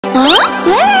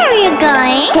Where are you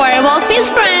going? For a walk with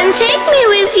friends. Take me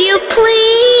with you,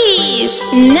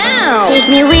 please. Now. Take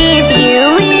me with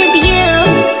you, with you.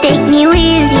 Take me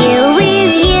with you,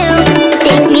 with you.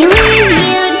 Take me with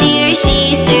you, dear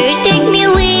sister. Take me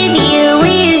with you,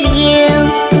 with you.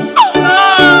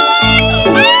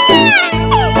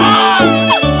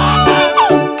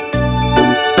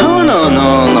 No, no, no,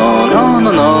 no, no,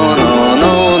 no, no, no,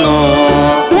 no, no.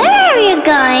 Where are you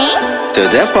going? To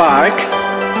the park.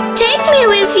 Take me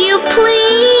with you,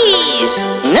 please.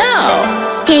 No.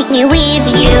 Take me with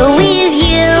you, with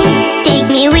you. Take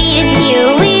me with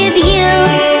you, with you.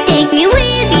 Take me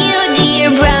with you, dear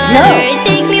brother. No.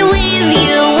 Take me with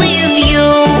you, with you.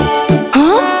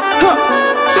 Huh?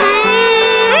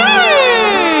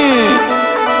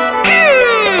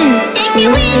 Take me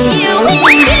with you,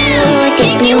 with you.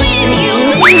 Take me with you,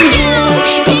 with you.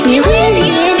 Take me with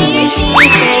you, dear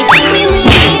sister. Take me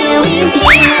with you, with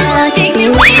you. Take me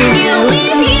with you,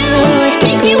 with you.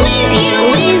 Take me with you,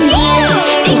 with you.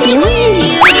 Take me with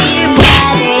you, dear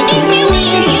brother. Take me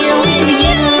with you, with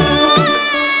you.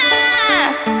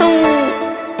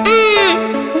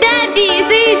 Daddy,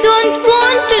 they don't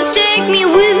want to take me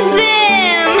with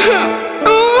them.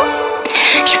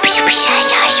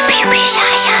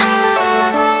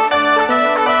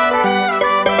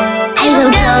 I will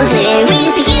go there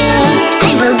with you.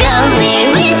 I will go there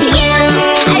with you.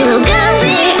 I will go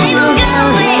there. I will go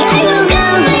there. I will go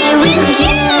there with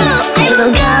you. I will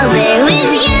go there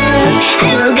with you.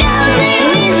 I will go there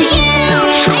with you.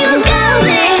 I will go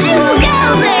there. I will go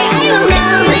there. I will go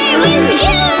there with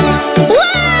you.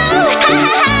 Wow!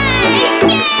 Ха-ха-ха!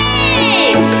 Yay!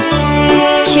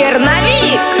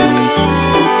 Черновик!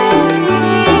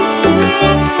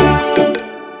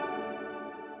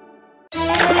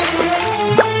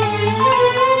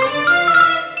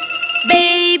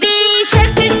 Baby shark,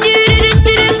 do do do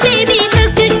do do, baby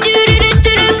shark, do do do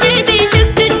do do, baby shark,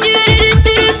 do do do do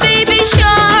do, baby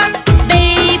shark,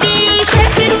 baby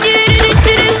shark, do do do do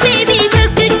do, baby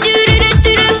shark, do do do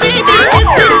do do, baby shark,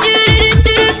 do do do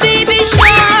do do, baby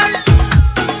shark.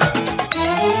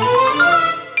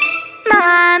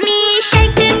 Mommy shark,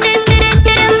 do do do do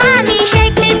do. Mommy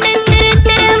shark, do do do do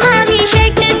do. Mommy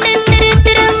shark, do do do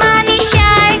do do. Mommy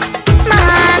shark.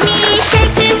 Mommy shark,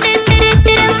 do do do do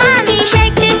do. Mommy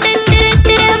shark, do do do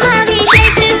do do. Mommy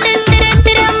shark, do do do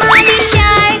do do. Mommy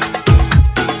shark.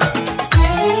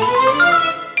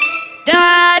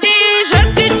 Daddy shark,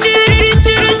 do do do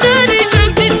do do, daddy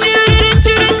shark, do do do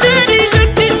do do, daddy shark,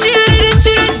 do do do do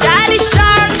do, daddy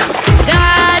shark,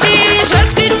 daddy shark,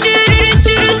 do do do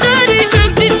do do, daddy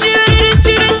shark, do do do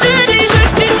do do, daddy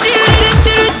shark, do do do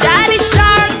do do, daddy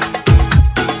shark.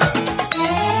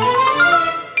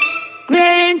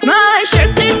 Grandma shark,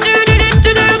 do do do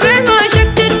do do, grandma shark,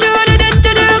 do do do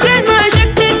do do, grandma shark,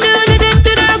 do do do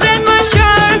do do, grandma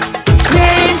shark,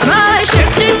 grandma shark,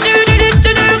 do do do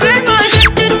do do, grandma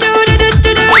shark, do do do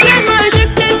do do, grandma shark,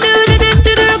 do do do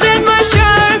do do, grandma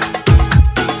shark.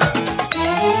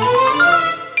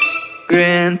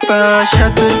 Grandpa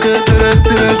shark, do do do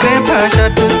do do. Grandpa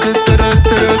shark, do do do do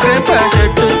do. Grandpa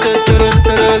shark, do do do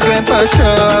do do. Grandpa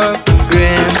shark.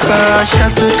 Grandpa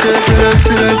shark, do do do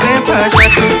do do. Grandpa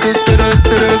shark, do do do do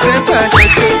do. Grandpa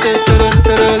shark, do do do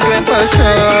do do. Grandpa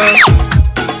shark.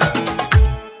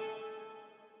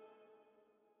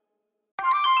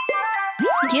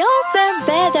 Girls are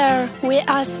better. We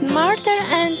are smarter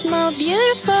and more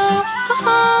beautiful.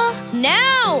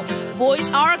 Now, boys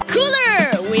are cooler.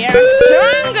 We are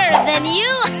stronger than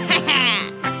you.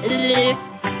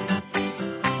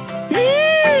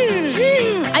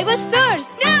 I was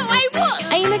first. No, I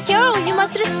was. I am a girl. You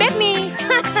must respect me.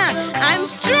 I'm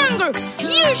stronger.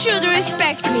 You should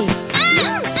respect me.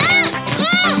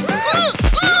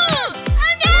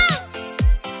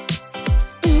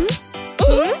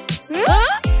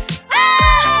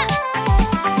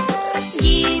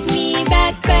 Give me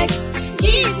backpack.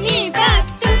 Give me back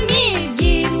to me.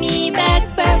 Give me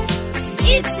backpack.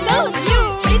 It's not you,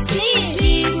 it's me.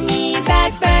 Give me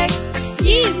backpack.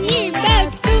 Give me back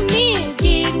to me.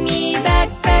 Give me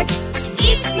backpack.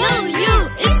 It's not you,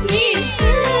 it's me.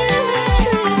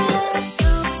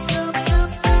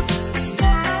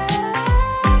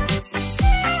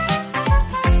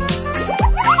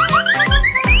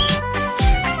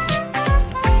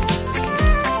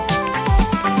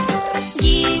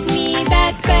 Give me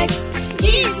backpack.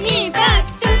 Give me back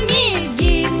to me.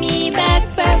 Give me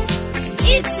backpack.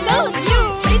 It's not you,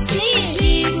 it's me.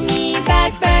 Give me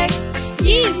backpack.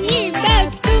 Give me back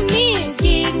to me.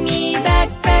 Give me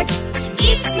backpack.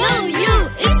 It's not you,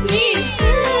 it's me.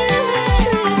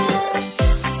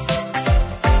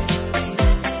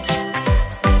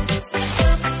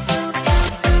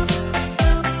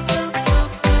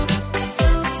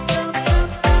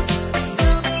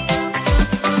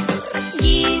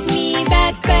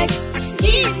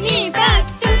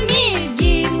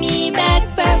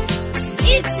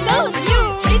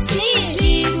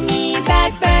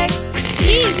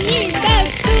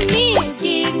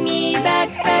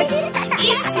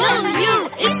 It's not you,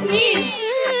 it's me.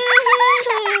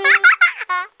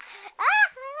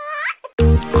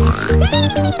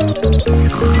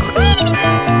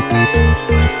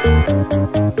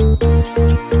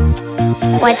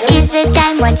 What is it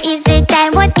time? What is it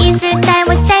time? What is it time?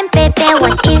 What's time, baby?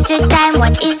 What is it time?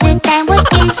 What is it time?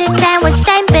 What is it time? What's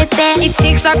time, baby? It's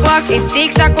 6 o'clock, it's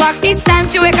 6 o'clock. It's time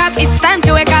to wake up, it's time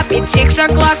to wake up. It's 6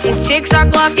 o'clock, it's 6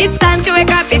 o'clock. It's time to wake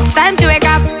up, it's time to wake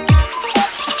up.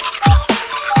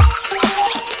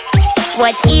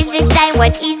 What is it time?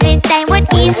 What is it time?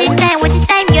 What is it time? What is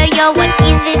time, yo-yo? What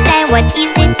is it time? What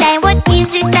is it time? What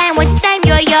is it time? What is time,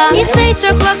 yo-yo? It's 8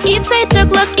 o'clock, it's 8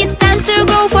 o'clock. It's time to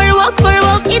go for a walk, for a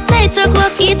walk. It's 8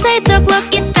 o'clock, it's 8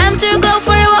 o'clock. It's time to go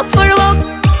for a walk, for a walk.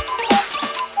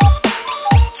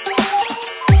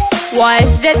 What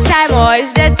is the time? What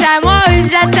is the time? What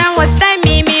is the time? What's time,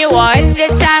 Mimi? What is the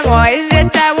time? What is the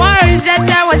time? What is the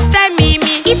time? What's time,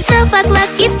 Mimi? It's 12 o'clock,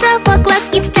 it's 12 o'clock.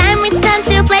 It's time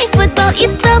to play football.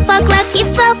 It's 12 o'clock,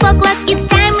 it's 12 o'clock. It's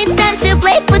time to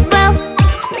play football.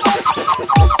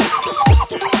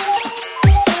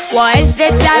 What is the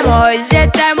time? What is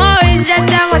the time? What is the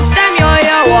time? What's time,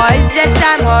 yo-yo? What is the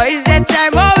time? What is the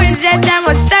time? What is the time?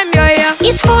 What's time, yo-yo?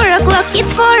 It's 4 o'clock,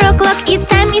 it's 4 o'clock. It's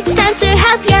time to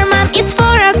help your mom. It's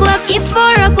 4 o'clock, it's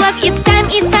 4 o'clock. It's time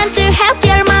to help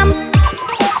your mom.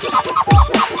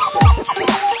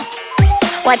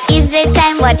 What is it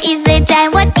time? What is it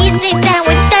time? What is it time?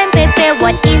 What's time, baby?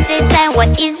 What is it time?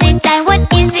 What is it time? What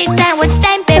is it time? What's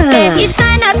time, baby? It's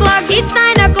 9 o'clock, it's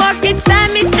 9 o'clock. It's time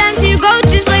to go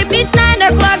to sleep. It's 9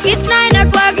 o'clock, it's 9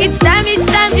 o'clock. It's time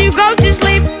to go to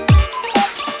sleep.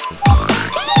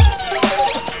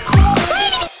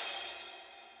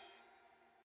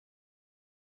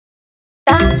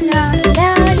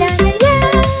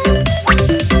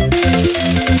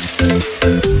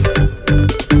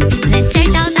 Let's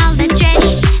sort out all the trash.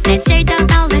 Let's sort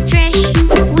out all the trash.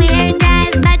 Where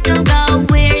does metal go?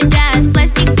 Where does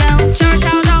plastic go? Sort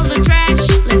out all the trash.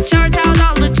 Let's sort out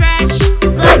all the trash.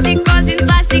 Plastic goes in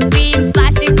plastic bin.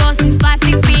 Plastic goes in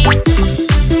plastic bin.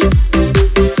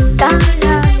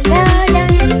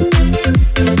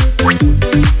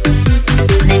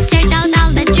 Let's sort out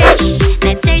all the trash.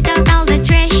 Let's sort out all the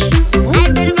trash. I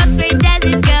put a box, where does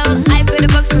it go? I put a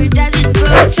box, where does it go?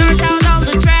 Let's sort out all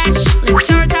the trash. Let's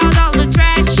sort out all the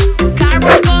trash.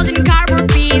 Cardboard goes in cardboard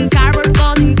bin. Cardboard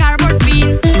goes in cardboard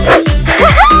bin.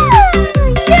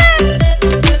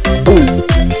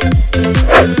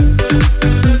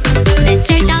 Let's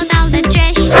sort out all the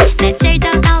trash. Let's sort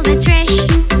out all the trash.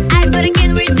 I put a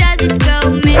can, where does it go?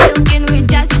 Metal can, where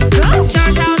does it go?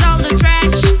 Sort out all the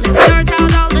trash. Let's sort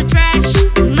out all the trash.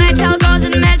 Metal goes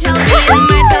in metal bin.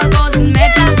 Metal goes in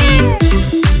metal bin.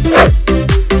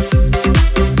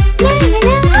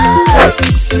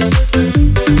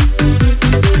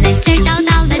 Let's sort out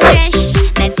all the trash.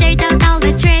 Let's sort out all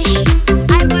the trash.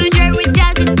 I put a tray, where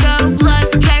does it go? Plus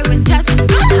a tray, where does it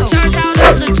go? Sort out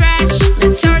all the trash.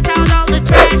 Let's sort out all the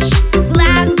trash.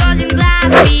 Glass goes in glass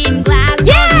bin. Glass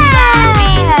goes in glass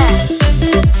bin.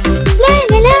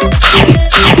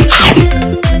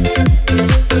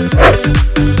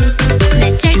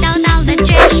 Let's sort out all the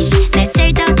trash. Let's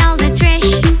sort out all the trash.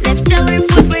 Leftover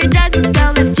food, where does it go?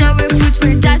 Leftover food,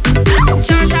 where does it go?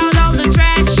 Sort out all the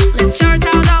trash. Let's sort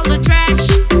out all the trash.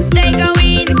 They go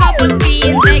in compost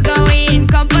bin. They go in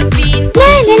compost bin.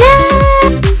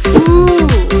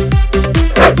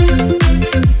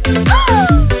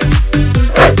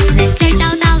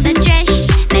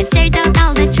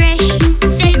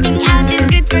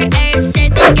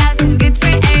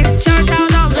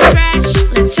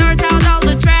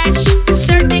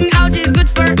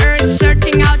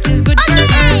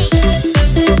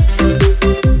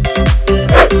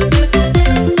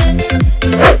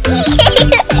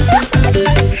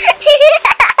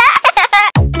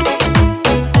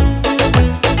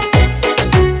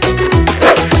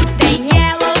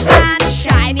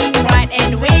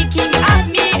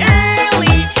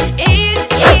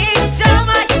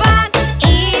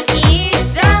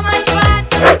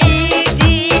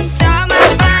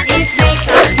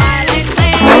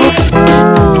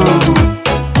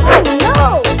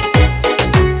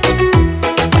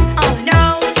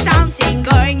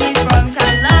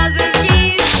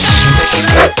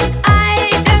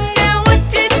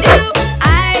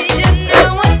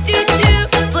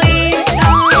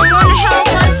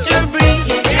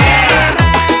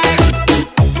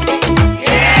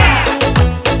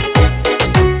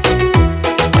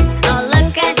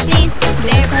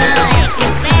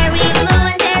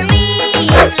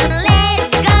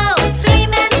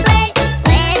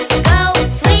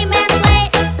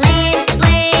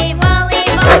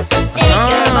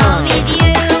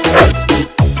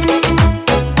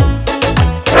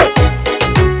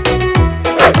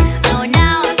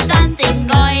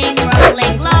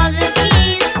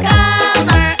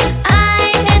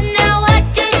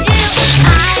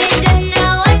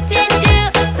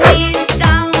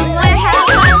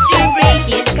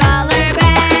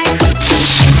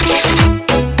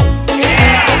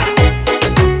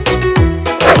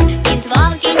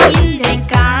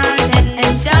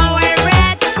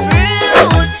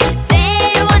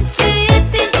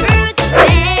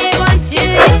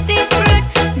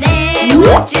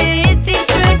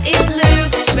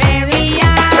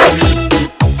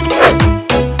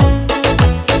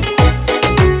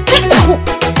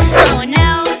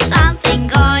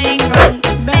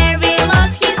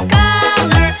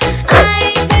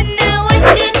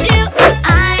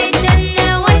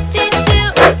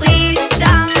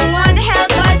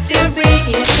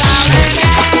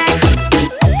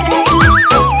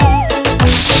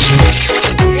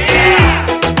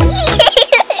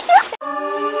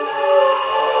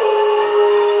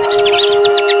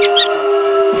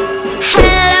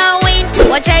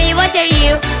 What are you? What are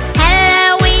you?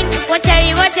 Halloween. What are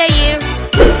you? What are you?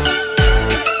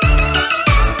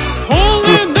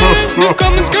 Holiday, they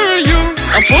come and scare you.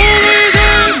 A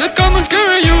holiday, they come and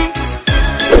scare you.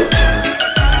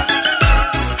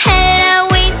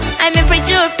 Halloween, I'm afraid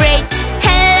to afraid.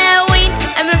 Halloween,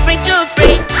 I'm afraid to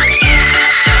afraid.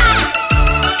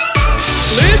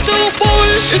 Little boy,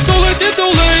 it's already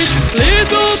too late.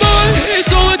 Little boy,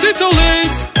 it's already too late.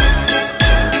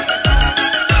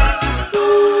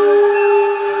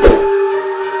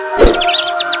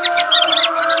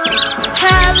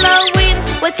 Halloween,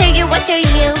 what are you? What are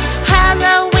you?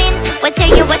 Halloween, what are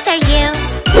you? What are you?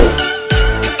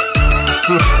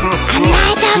 A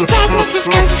night of darkness is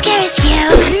come to scare us you.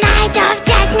 A night of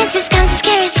darkness is come to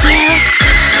scare us you.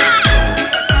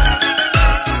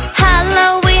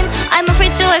 Halloween, I'm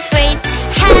afraid so afraid.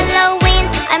 Halloween,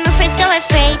 I'm afraid so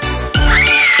afraid.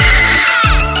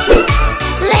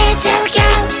 Little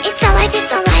girl, it's alright,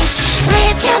 it's alright.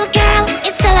 Little girl,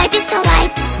 it's alright, it's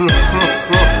alright.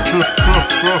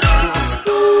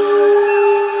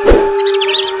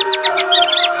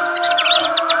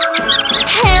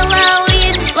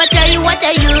 Halloween, what are you? What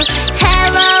are you?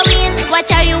 Halloween,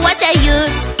 what are you? What are you?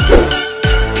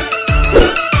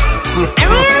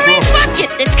 I'm orange bucket,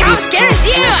 let's come scares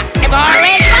you. I'm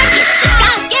orange bucket, let's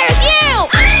come scares you.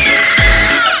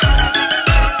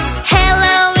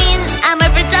 Halloween, I'm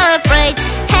afraid so afraid.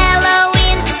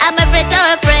 Halloween, I'm afraid so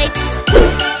afraid.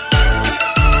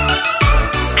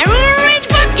 I'm orange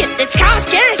bucket, let's come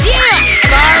scares you.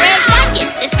 I'm orange bucket,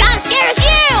 let's come scares you.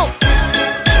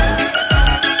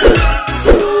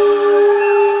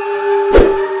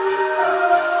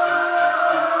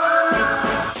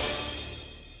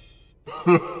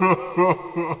 Ha ha ha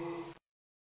ha!